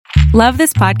Love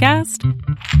this podcast?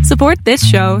 Support this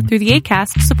show through the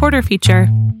Acast supporter feature.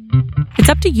 It's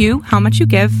up to you how much you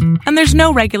give, and there's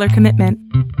no regular commitment.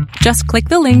 Just click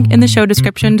the link in the show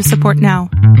description to support now.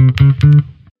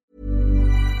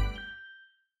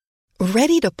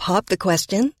 Ready to pop the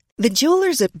question? The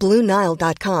jewelers at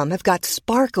BlueNile.com have got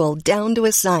sparkle down to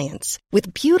a science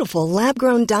with beautiful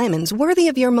lab-grown diamonds worthy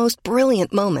of your most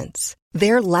brilliant moments.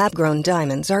 Their lab-grown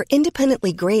diamonds are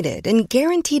independently graded and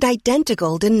guaranteed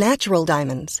identical to natural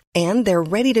diamonds, and they're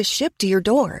ready to ship to your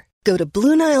door. Go to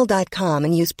BlueNile.com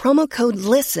and use promo code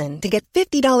LISTEN to get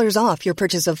 $50 off your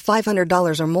purchase of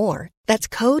 $500 or more. That's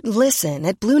code LISTEN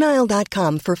at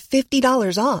BlueNile.com for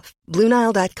 $50 off.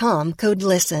 BlueNile.com, code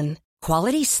LISTEN.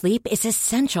 Quality sleep is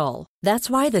essential. That's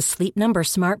why the Sleep Number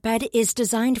Smart Bed is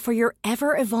designed for your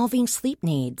ever-evolving sleep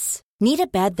needs. Need a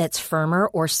bed that's firmer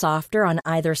or softer on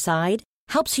either side?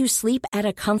 Helps you sleep at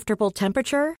a comfortable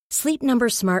temperature? Sleep Number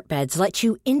Smart Beds let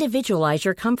you individualize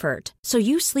your comfort, so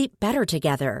you sleep better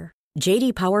together.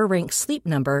 J.D. Power ranks Sleep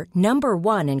Number number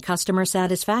 1 in customer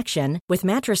satisfaction with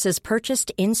mattresses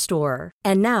purchased in-store.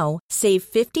 And now, save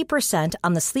 50%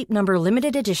 on the Sleep Number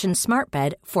Limited Edition Smart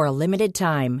Bed for a limited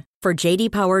time. For J.D.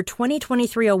 Power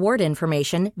 2023 award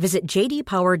information, visit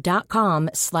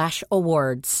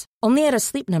jdpower.com/awards. Only at a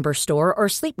Sleep Number store or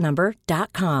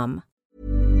sleepnumber.com.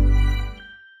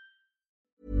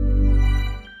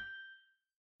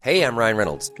 Hey, I'm Ryan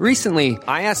Reynolds. Recently,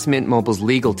 I asked Mint Mobile's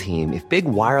legal team if big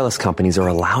wireless companies are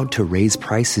allowed to raise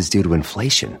prices due to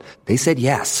inflation. They said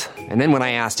yes. And then when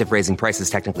I asked if raising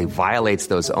prices technically violates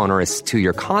those onerous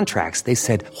two-year contracts, they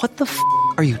said, "What the f***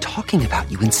 are you talking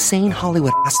about, you insane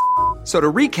Hollywood ass?" So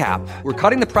to recap, we're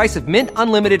cutting the price of Mint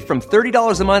Unlimited from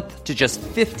 $30 a month to just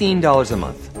 $15 a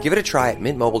month. Give it a try at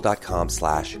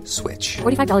mintmobile.com/switch.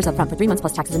 $45 up front for 3 months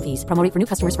plus taxes and fees. Promo rate for new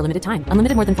customers for limited time.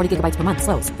 Unlimited more than 40 gigabytes per month.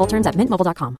 Slows full terms at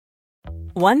mintmobile.com.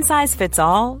 One size fits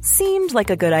all seemed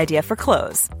like a good idea for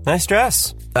clothes. Nice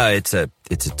dress. It's a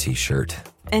t-shirt.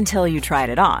 Until you tried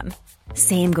it on.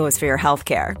 Same goes for your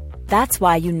healthcare. That's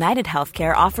why United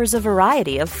Healthcare offers a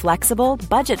variety of flexible,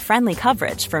 budget-friendly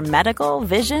coverage for medical,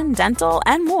 vision, dental,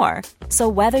 and more. So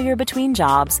whether you're between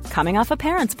jobs, coming off a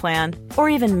parent's plan, or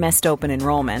even missed open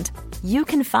enrollment, you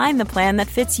can find the plan that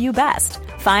fits you best.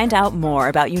 Find out more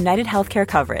about United Healthcare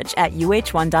coverage at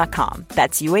uh1.com.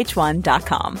 That's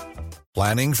uh1.com.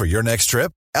 Planning for your next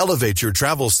trip? Elevate your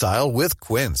travel style with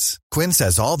Quince. Quince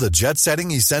has all the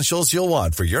jet-setting essentials you'll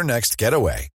want for your next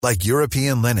getaway, like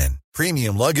European linen,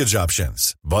 premium luggage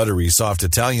options, buttery soft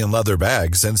Italian leather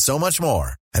bags, and so much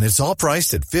more. And it's all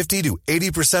priced at 50 to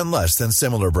 80% less than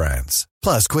similar brands.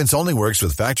 Plus, Quince only works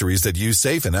with factories that use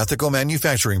safe and ethical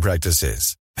manufacturing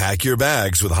practices. Pack your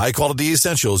bags with high-quality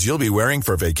essentials you'll be wearing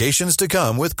for vacations to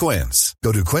come with Quince.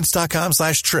 Go to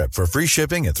quince.com/trip for free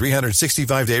shipping and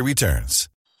 365-day returns.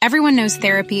 Everyone knows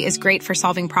therapy is great for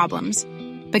solving problems,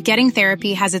 but getting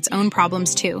therapy has its own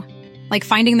problems too, like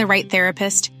finding the right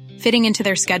therapist, fitting into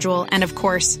their schedule, and of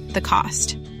course, the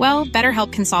cost. Well,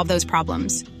 BetterHelp can solve those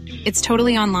problems. It's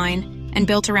totally online and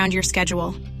built around your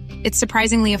schedule. It's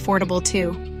surprisingly affordable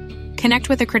too. Connect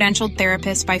with a credentialed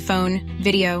therapist by phone,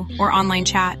 video, or online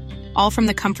chat, all from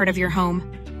the comfort of your home.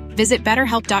 Visit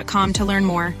BetterHelp.com to learn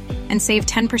more and save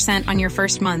 10% on your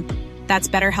first month. That's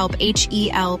BetterHelp,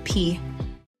 H-E-L-P.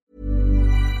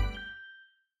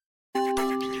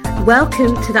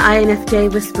 Welcome to the INFJ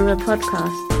Whisperer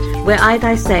podcast, where I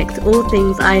dissect all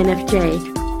things INFJ.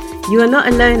 You are not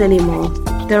alone anymore.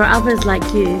 There are others like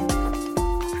you.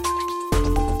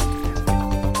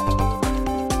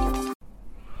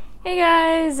 Hey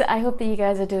guys, I hope that you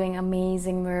guys are doing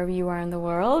amazing wherever you are in the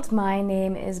world. My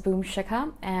name is Boom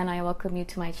Shaka and I welcome you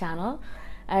to my channel.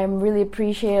 I'm really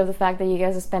appreciative of the fact that you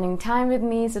guys are spending time with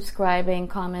me, subscribing,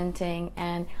 commenting,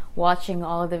 and watching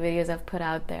all of the videos I've put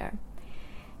out there.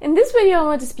 In this video, I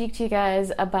want to speak to you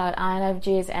guys about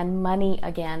INFJs and money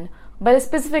again, but a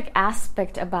specific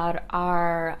aspect about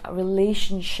our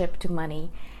relationship to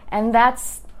money. And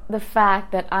that's the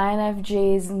fact that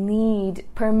INFJs need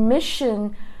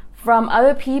permission from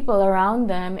other people around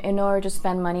them in order to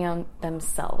spend money on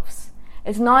themselves.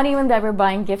 It's not even that we're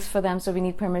buying gifts for them, so we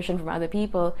need permission from other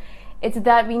people. It's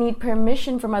that we need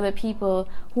permission from other people,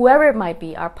 whoever it might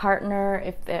be, our partner,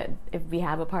 if we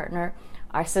have a partner,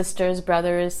 our sisters,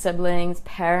 brothers, siblings,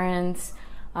 parents,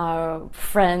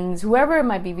 friends, whoever it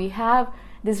might be. We have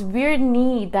this weird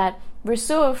need that we're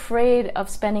so afraid of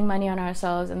spending money on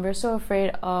ourselves, and we're so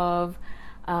afraid of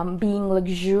being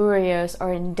luxurious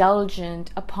or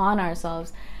indulgent upon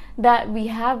ourselves, that we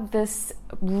have this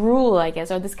rule, I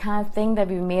guess, or this kind of thing that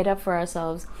we've made up for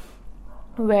ourselves,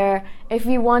 where if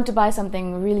we want to buy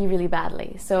something really, really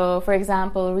badly. So, for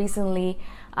example, recently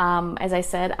as I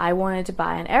said, I wanted to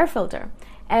buy an air filter.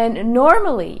 And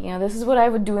normally, this is what I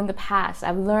would do in the past.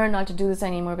 I've learned not to do this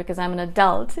anymore because I'm an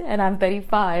adult and I'm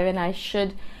 35 and I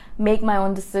should make my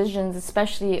own decisions,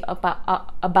 especially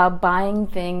about buying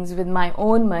things with my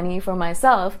own money for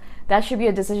myself. That should be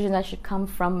a decision that should come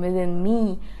from within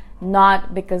me,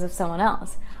 not because of someone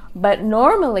else. But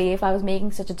normally, if I was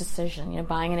making such a decision,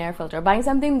 buying an air filter, buying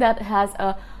something that has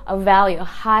a value, a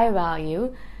high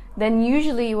value, then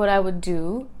usually what I would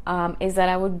do is that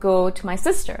I would go to my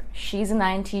sister. She's an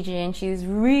INTJ and she's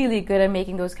really good at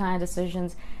making those kind of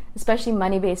decisions, especially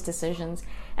money-based decisions.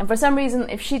 And for some reason,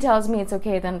 if she tells me it's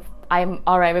okay, then I'm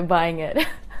all right with buying it.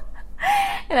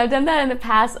 And I've done that in the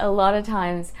past a lot of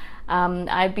times.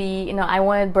 I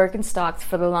wanted Birkenstocks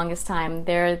for the longest time.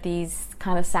 They're these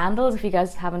kind of sandals, if you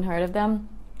guys haven't heard of them.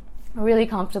 Really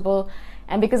comfortable.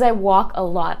 And because I walk a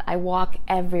lot, I walk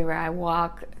everywhere. I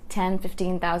walk 10,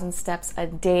 15,000 steps a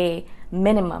day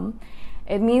minimum.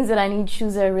 It means that I need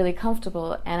shoes that are really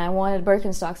comfortable, and I wanted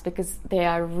Birkenstocks because they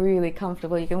are really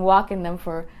comfortable. You can walk in them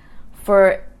for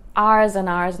hours and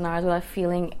hours and hours without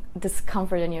feeling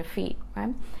discomfort in your feet,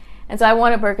 right? And so I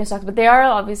wanted Birkenstocks, but they are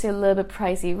obviously a little bit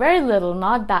pricey. Very little,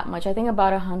 not that much. I think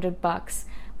about $100,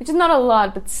 which is not a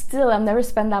lot, but still, I've never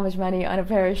spent that much money on a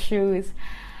pair of shoes.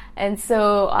 And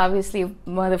so obviously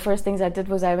one of the first things I did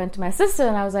was I went to my sister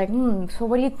and I was like, so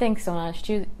what do you think, Sonash?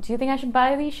 Do you think I should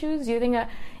buy these shoes? Do you think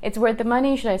it's worth the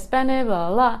money? Should I spend it? Blah,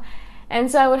 blah, blah. And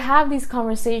so I would have these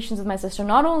conversations with my sister,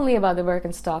 not only about the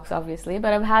Birkenstocks, obviously,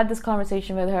 but I've had this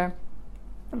conversation with her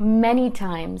many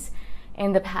times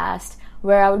in the past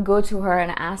where I would go to her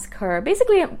and ask her,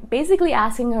 basically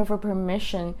asking her for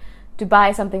permission to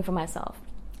buy something for myself.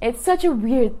 It's such a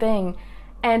weird thing.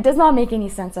 And it does not make any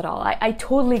sense at all. I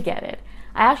totally get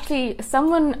it.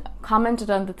 Someone commented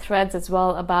on the threads as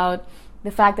well about the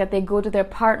fact that they go to their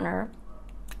partner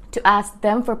to ask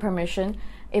them for permission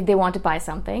if they want to buy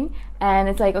something. And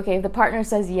it's like, okay, if the partner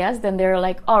says yes, then they're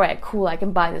like, all right, cool, I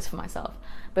can buy this for myself.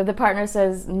 But if the partner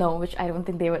says no, which I don't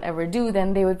think they would ever do,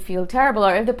 then they would feel terrible.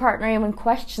 Or if the partner even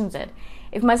questions it.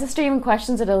 If my sister even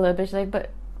questions it a little bit, she's like, but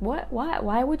what?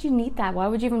 Why would you need that? Why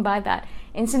would you even buy that?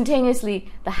 Instantaneously,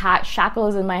 the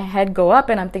shackles in my head go up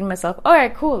and I'm thinking to myself, all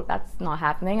right, cool, that's not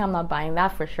happening. I'm not buying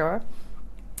that for sure.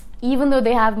 Even though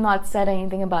they have not said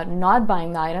anything about not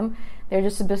buying the item, they're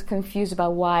just a bit confused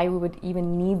about why we would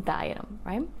even need the item,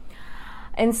 right?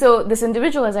 And so this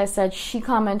individual, as I said, she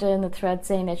commented in the thread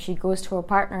saying that she goes to her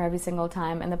partner every single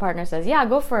time and the partner says, yeah,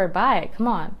 go for it, buy it, come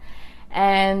on.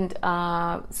 And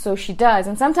so she does.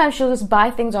 And sometimes she'll just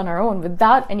buy things on her own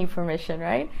without any permission,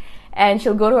 right? And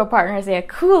she'll go to her partner and say,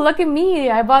 cool, look at me,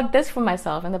 I bought this for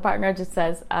myself. And the partner just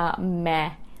says,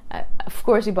 meh. Of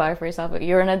course you bought it for yourself.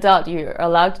 You're an adult. You're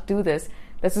allowed to do this.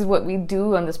 This is what we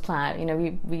do on this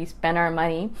planet. We spend our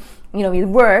money. We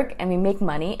work and we make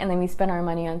money. And then we spend our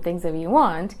money on things that we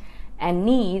want and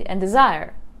need and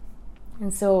desire.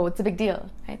 And so it's a big deal,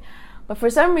 right? But for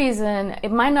some reason,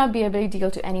 it might not be a big deal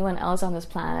to anyone else on this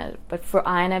planet, but for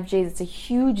INFJs, it's a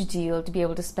huge deal to be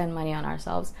able to spend money on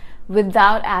ourselves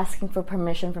without asking for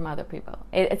permission from other people.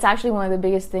 It's actually one of the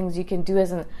biggest things you can do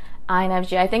as an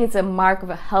INFJ. I think it's a mark of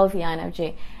a healthy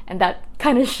INFJ, and that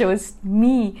kind of shows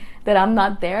me that I'm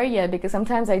not there yet, because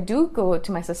sometimes I do go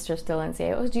to my sister still and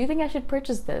say, do you think I should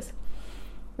purchase this?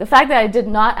 The fact that I did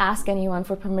not ask anyone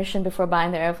for permission before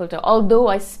buying the air filter, although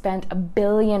I spent 1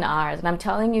 billion hours, and I'm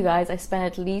telling you guys, I spent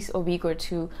at least a week or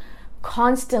two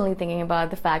constantly thinking about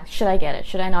the fact, should I get it?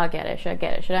 Should I not get it? Should I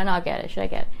get it? Should I not get it? Should I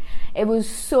get it? It was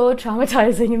so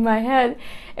traumatizing in my head.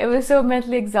 It was so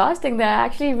mentally exhausting that I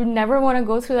actually would never want to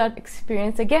go through that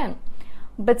experience again.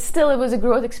 But still, it was a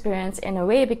growth experience in a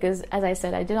way because, as I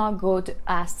said, I did not go to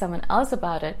ask someone else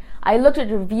about it. I looked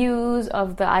at reviews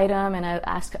of the item and I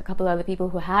asked a couple other people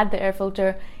who had the air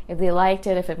filter if they liked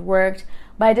it, if it worked.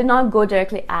 But I did not go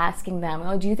directly asking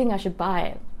them, do you think I should buy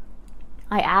it?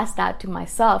 I asked that to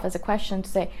myself as a question to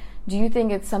say, do you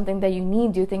think it's something that you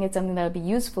need? Do you think it's something that will be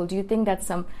useful? Do you think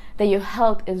that your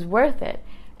health is worth it?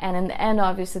 And in the end,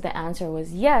 obviously, the answer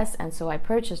was yes, and so I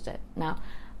purchased it. Now,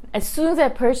 as soon as I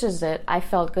purchased it, I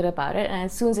felt good about it. And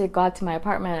as soon as it got to my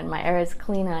apartment and my air is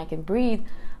clean and I can breathe,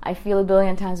 I feel 1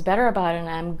 billion times better about it. And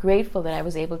I'm grateful that I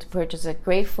was able to purchase it,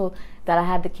 grateful that I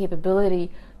had the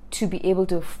capability to be able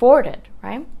to afford it,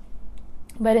 right?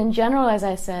 But in general, as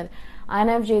I said,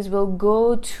 INFJs will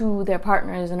go to their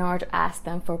partners in order to ask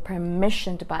them for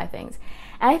permission to buy things.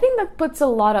 And I think that puts a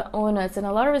lot of onus and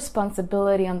a lot of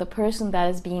responsibility on the person that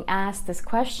is being asked this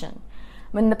question.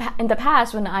 In the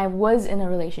past, when I was in a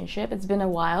relationship, it's been a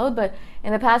while, but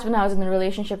in the past when I was in a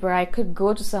relationship where I could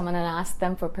go to someone and ask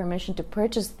them for permission to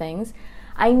purchase things,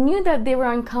 I knew that they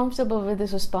were uncomfortable with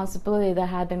this responsibility that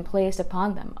had been placed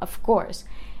upon them. Of course,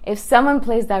 if someone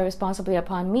placed that responsibility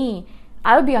upon me,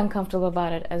 I would be uncomfortable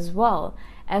about it as well.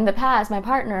 And in the past, my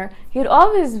partner, he would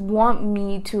always want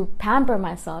me to pamper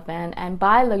myself and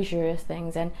buy luxurious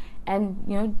things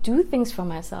and do things for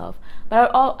myself.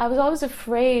 But I was always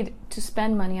afraid to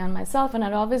spend money on myself, and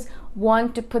I'd always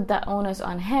want to put that onus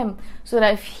on him, so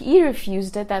that if he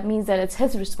refused it, that means that it's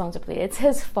his responsibility. It's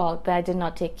his fault that I did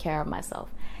not take care of myself.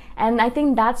 And I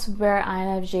think that's where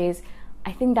INFJs,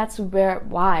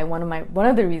 one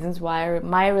of the reasons why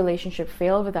my relationship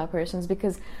failed with that person is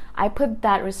because I put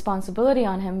that responsibility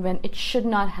on him when it should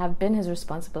not have been his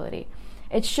responsibility.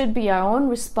 It should be our own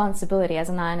responsibility as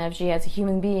an INFJ, as a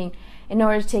human being, in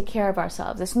order to take care of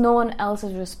ourselves. It's no one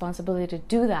else's responsibility to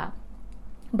do that.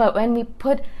 But when we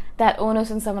put that onus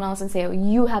on someone else and say, oh,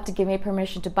 you have to give me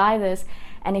permission to buy this,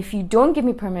 and if you don't give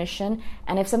me permission,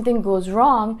 and if something goes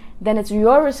wrong, then it's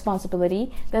your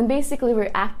responsibility, then basically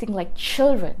we're acting like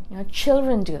children.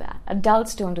 Children do that.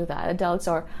 Adults don't do that. Adults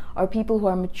or people who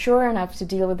are mature enough to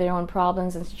deal with their own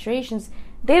problems and situations,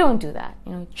 they don't do that.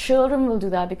 Children will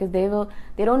do that because they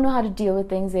don't know how to deal with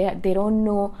things. They don't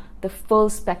know the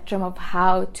full spectrum of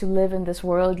how to live in this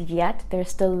world yet. They're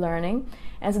still learning.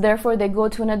 And so therefore they go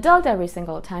to an adult every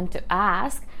single time to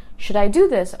ask, should I do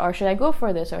this, or should I go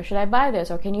for this, or should I buy this,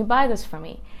 or can you buy this for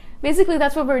me? Basically,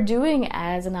 that's what we're doing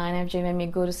as an INFJ when we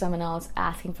go to someone else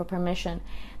asking for permission.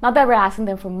 Not that we're asking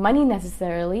them for money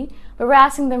necessarily, but we're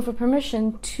asking them for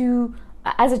permission to,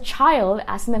 as a child,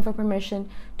 asking them for permission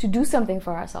to do something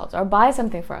for ourselves or buy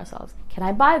something for ourselves. Can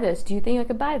I buy this? Do you think I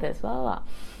could buy this? Blah, blah,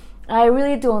 blah. I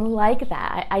really don't like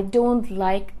that. I don't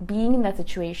like being in that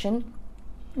situation.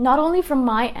 Not only from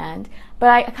my end, but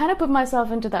I kind of put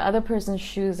myself into the other person's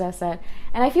shoes, I said,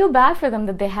 and I feel bad for them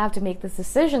that they have to make this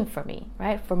decision for me,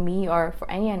 right? For me or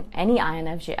for any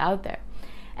INFJ out there.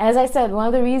 And as I said, one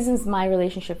of the reasons my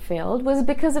relationship failed was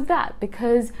because of that,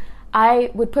 because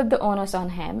I would put the onus on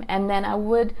him, and then I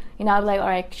would be like, all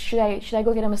right, should I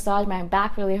go get a massage? My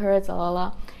back really hurts, la la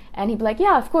la. And he'd be like,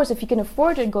 yeah, of course, if you can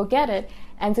afford it, go get it.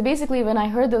 And so basically when I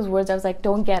heard those words, I was like,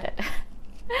 don't get it.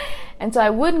 And so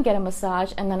I wouldn't get a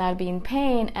massage, and then I'd be in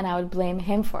pain, and I would blame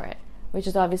him for it, which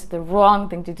is obviously the wrong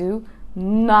thing to do.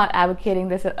 Not advocating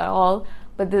this at all,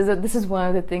 but this is one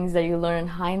of the things that you learn in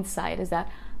hindsight, is that,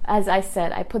 as I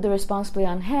said, I put the responsibility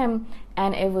on him,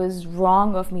 and it was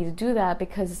wrong of me to do that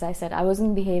because, as I said, I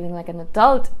wasn't behaving like an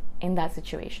adult in that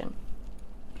situation.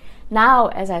 Now,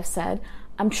 as I've said,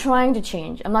 I'm trying to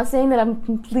change. I'm not saying that I'm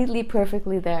completely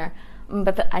perfectly there,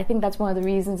 but I think that's one of the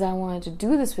reasons I wanted to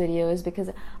do this video, is because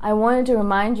I wanted to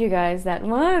remind you guys that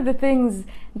one of the things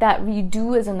that we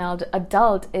do as an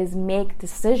adult is make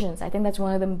decisions. I think that's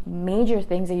one of the major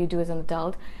things that you do as an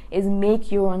adult, is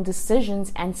make your own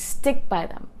decisions and stick by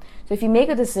them. So if you make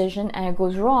a decision and it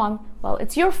goes wrong, well,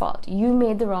 it's your fault. You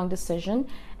made the wrong decision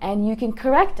and you can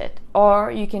correct it,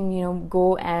 or you can,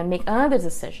 go and make another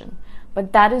decision.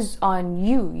 But that is on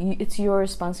you. It's your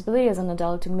responsibility as an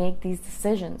adult to make these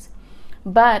decisions.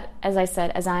 But as I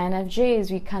said, as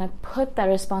INFJs, we kind of put that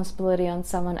responsibility on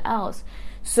someone else.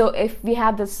 So if we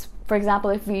have this, for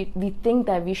example, if we think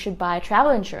that we should buy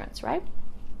travel insurance, right?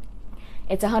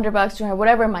 It's $100, $200,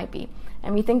 whatever it might be.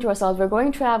 And we think to ourselves, we're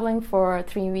going traveling for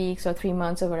 3 weeks or 3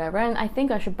 months or whatever, and I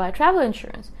think I should buy travel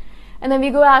insurance. And then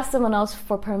we go ask someone else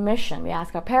for permission. We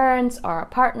ask our parents or our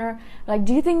partner, like,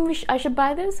 do you think I should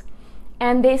buy this?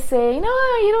 And they say, no,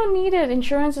 you don't need it.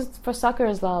 Insurance is for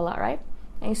suckers, la la, right?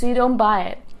 And so you don't buy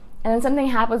it. And then something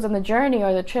happens on the journey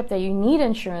or the trip that you need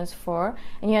insurance for,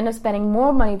 and you end up spending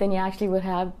more money than you actually would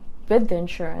have with the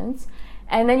insurance.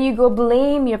 And then you go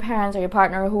blame your parents or your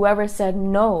partner or whoever said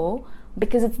no,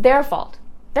 because it's their fault.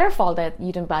 Their fault that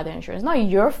you didn't buy the insurance. Not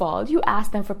your fault. You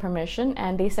asked them for permission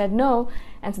and they said no,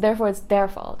 and so therefore it's their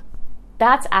fault.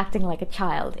 That's acting like a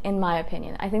child, in my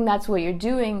opinion. I think that's what you're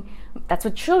doing. That's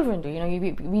what children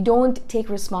do. We don't take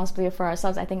responsibility for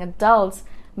ourselves. I think adults,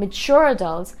 mature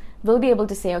adults, will be able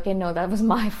to say, okay, no, that was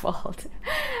my fault.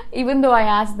 Even though I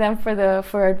asked them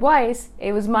for advice,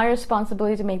 it was my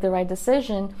responsibility to make the right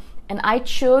decision, and I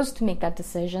chose to make that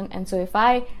decision. And so if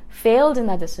I failed in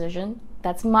that decision,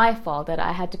 that's my fault, that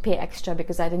I had to pay extra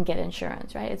because I didn't get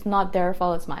insurance, right? It's not their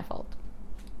fault, it's my fault.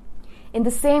 In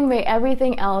the same way,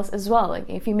 everything else as well. Like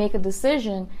if you make a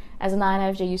decision as an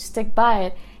INFJ, you stick by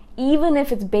it, even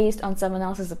if it's based on someone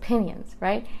else's opinions,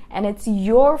 right? And it's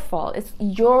your fault. It's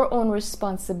your own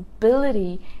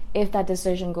responsibility if that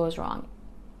decision goes wrong.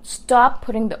 Stop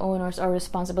putting the onus or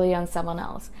responsibility on someone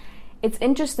else. It's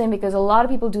interesting because a lot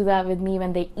of people do that with me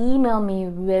when they email me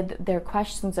with their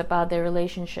questions about their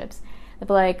relationships. They'll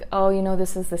be like, oh,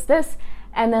 this is this.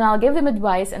 And then I'll give them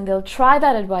advice and they'll try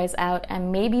that advice out,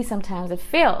 and maybe sometimes it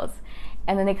fails.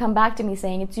 And then they come back to me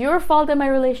saying, it's your fault that my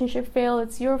relationship failed,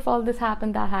 it's your fault this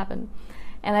happened, that happened.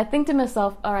 And I think to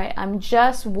myself, all right, I'm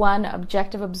just one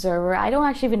objective observer. I don't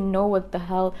actually even know what the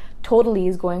hell totally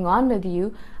is going on with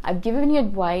you. I've given you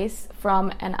advice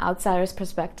from an outsider's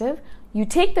perspective. You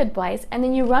take the advice and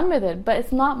then you run with it. But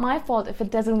it's not my fault if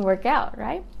it doesn't work out,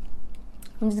 right?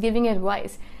 I'm just giving you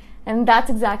advice. And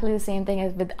that's exactly the same thing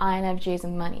as with INFJs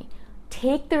and money.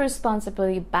 Take the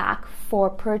responsibility back for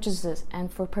purchases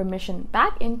and for permission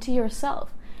back into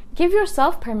yourself. Give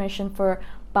yourself permission for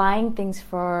buying things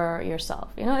for yourself.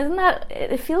 You know, isn't that,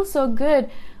 it feels so good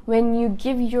when you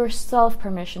give yourself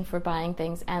permission for buying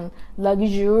things and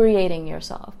luxuriating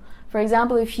yourself. For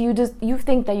example, if you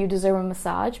think that you deserve a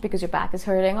massage because your back is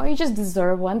hurting, or you just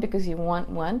deserve one because you want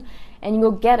one, and you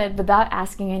go get it without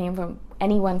asking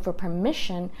anyone for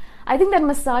permission, I think that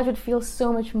massage would feel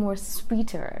so much more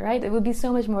sweeter, right? It would be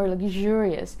so much more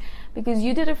luxurious because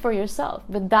you did it for yourself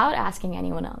without asking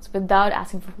anyone else, without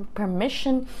asking for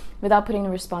permission, without putting the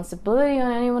responsibility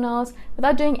on anyone else,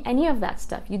 without doing any of that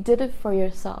stuff. You did it for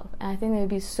yourself. And I think that would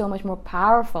be so much more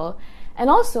powerful and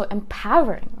also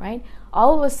empowering, right?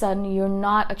 All of a sudden, you're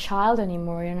not a child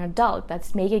anymore, you're an adult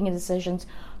that's making decisions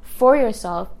for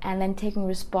yourself and then taking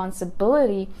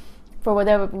responsibility for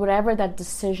whatever that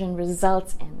decision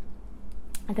results in.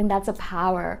 I think that's a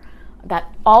power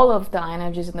that all of the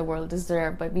INFJs in the world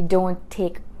deserve, but we don't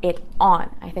take it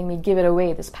on. I think we give it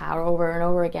away, this power, over and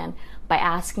over again by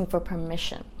asking for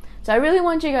permission. So I really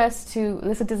want you guys to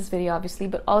listen to this video, obviously,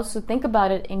 but also think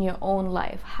about it in your own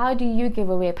life. How do you give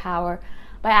away power?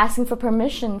 By asking for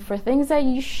permission for things that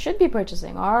you should be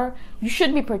purchasing, or you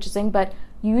should be purchasing, but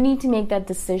you need to make that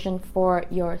decision for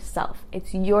yourself.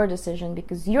 It's your decision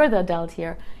because you're the adult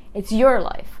here. It's your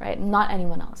life, right? Not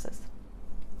anyone else's.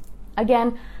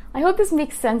 Again, I hope this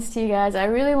makes sense to you guys. I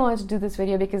really wanted to do this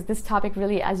video because this topic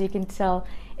really, as you can tell,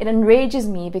 it enrages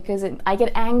me because I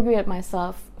get angry at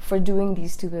myself for doing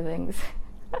these stupid things.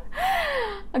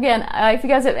 Again, if you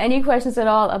guys have any questions at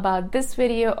all about this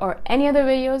video or any other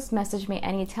videos, message me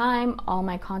anytime. All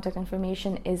my contact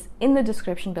information is in the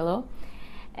description below.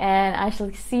 And I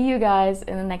shall see you guys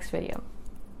in the next video.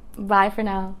 Bye for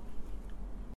now.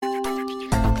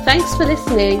 Thanks for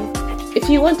listening. If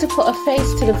you want to put a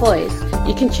face to the voice,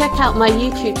 you can check out my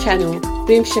YouTube channel,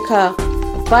 Boom Shikha.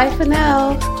 Bye for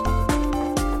now.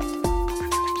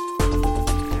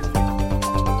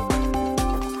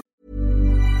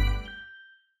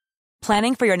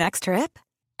 Planning for your next trip?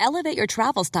 Elevate your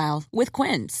travel style with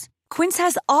Quince. Quince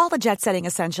has all the jet-setting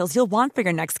essentials you'll want for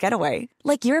your next getaway,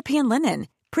 like European linen,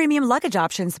 premium luggage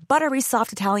options, buttery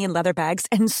soft Italian leather bags,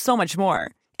 and so much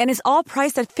more. And is all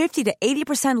priced at 50 to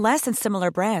 80% less than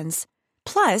similar brands.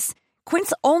 Plus,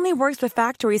 Quince only works with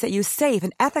factories that use safe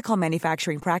and ethical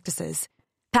manufacturing practices.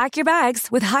 Pack your bags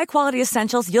with high-quality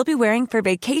essentials you'll be wearing for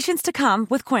vacations to come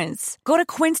with Quince. Go to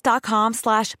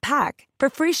quince.com/pack for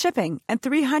free shipping and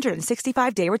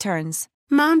 365-day returns.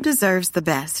 Mom deserves the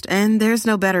best, and there's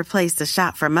no better place to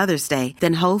shop for Mother's Day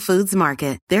than Whole Foods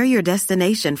Market. They're your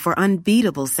destination for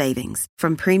unbeatable savings,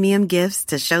 from premium gifts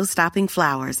to show-stopping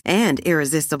flowers and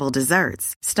irresistible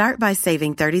desserts. Start by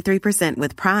saving 33%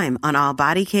 with Prime on all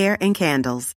body care and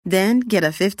candles. Then get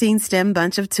a 15-stem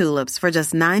bunch of tulips for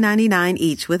just $9.99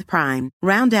 each with Prime.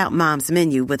 Round out Mom's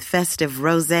menu with festive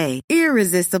rosé,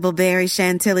 irresistible berry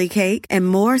chantilly cake, and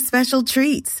more special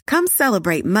treats. Come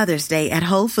celebrate Mother's Day at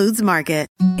Whole Foods Market.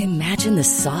 Imagine the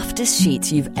softest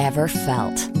sheets you've ever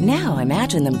felt. Now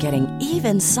imagine them getting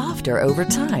even softer over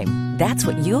time. That's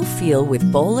what you'll feel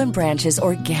with Boll & Branch's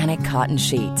organic cotton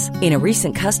sheets. In a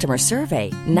recent customer survey,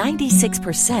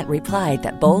 96% replied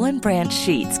that Boll & Branch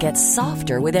sheets get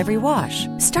softer with every wash.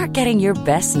 Start getting your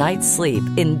best night's sleep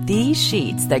in these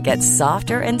sheets that get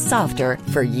softer and softer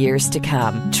for years to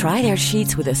come. Try their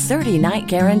sheets with a 30-night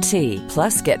guarantee.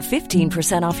 Plus, get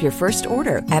 15% off your first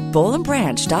order at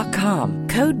bollandbranch.com.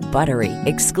 Code BUTTERY.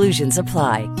 Exclusions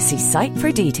apply. See site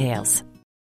for details.